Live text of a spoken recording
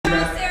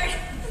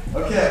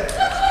Okay.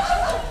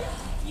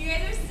 You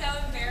guys are so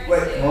embarrassing.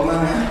 Wait, hold my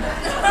hand.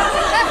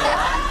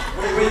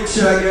 Wait,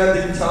 should I get out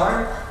the guitar?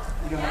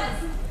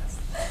 Yes.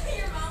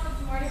 Your mom was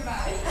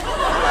mortified.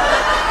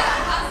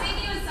 I'll sing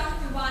you a song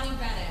from Bonnie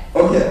Bennett.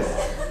 Okay.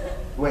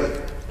 Wait.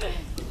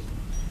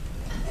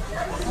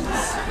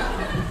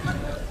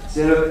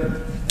 Stand up.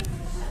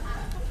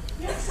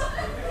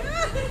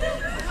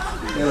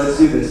 Yeah, let's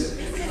do this.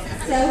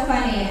 So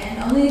funny,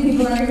 and only the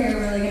people that are here are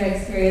really going to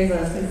experience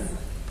this,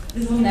 because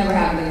this will never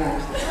happen again.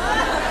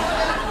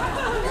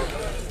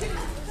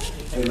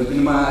 Hey, look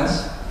into my eyes.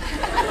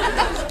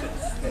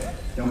 Okay,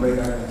 don't break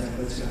our contact.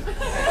 Let's go.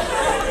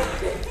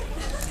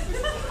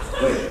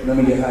 Wait, let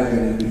me get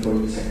hydrated before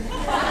you sing.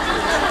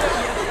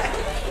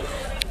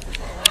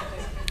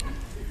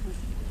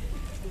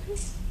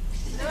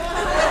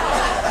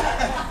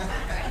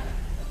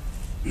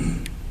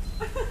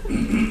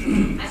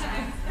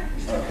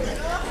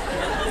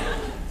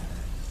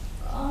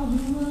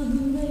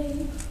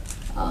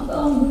 I'm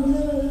gonna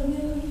love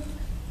you,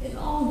 and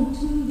all the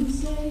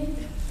Tuesday,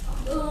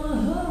 I'm gonna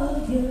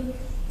hug you,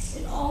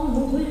 and all the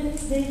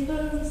Wednesday,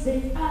 Thursday,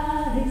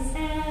 Friday,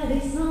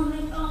 Saturday,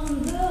 Sunday, I'm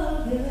gonna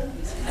love you.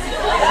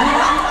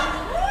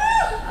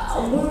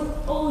 I'll work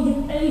for you,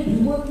 baby,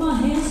 work my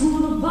hands to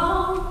the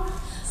bone,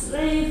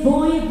 slave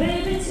for you,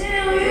 baby,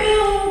 till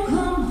you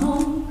come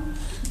home.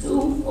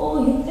 Do for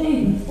you,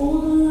 baby,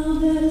 for the love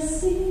that I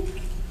see,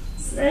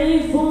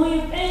 slave for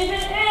you, baby,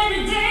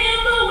 every day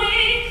of the week.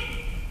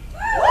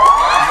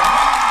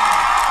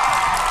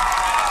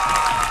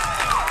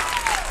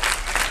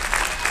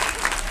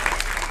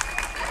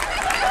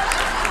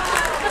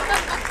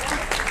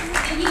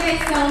 Thank you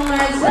guys so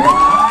much.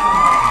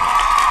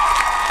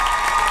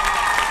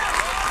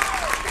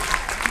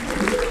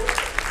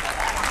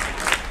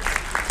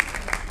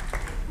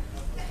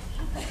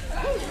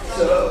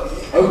 So,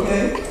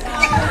 okay.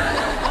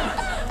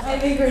 I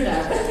think we're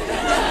done.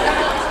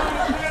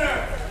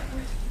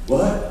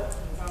 What?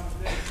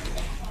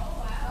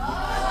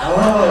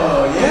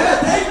 Oh, yeah,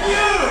 thank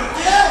you!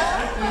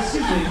 Yeah!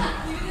 Excuse me.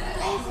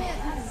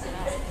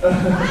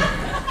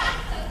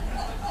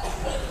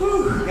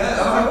 Whew, God,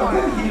 I'm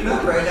kind of heated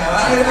up right now. I'm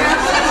going to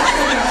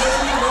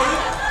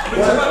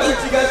turn my back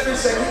to you guys for a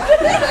second.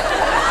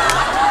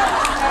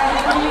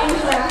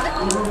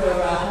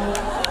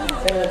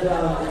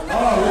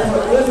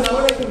 Listen, I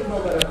want to make you feel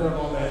better for a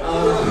moment.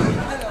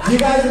 Do you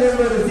guys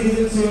remember the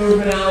season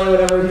 2 finale,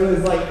 whatever? He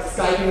was like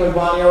Skyping with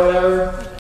Bonnie or whatever?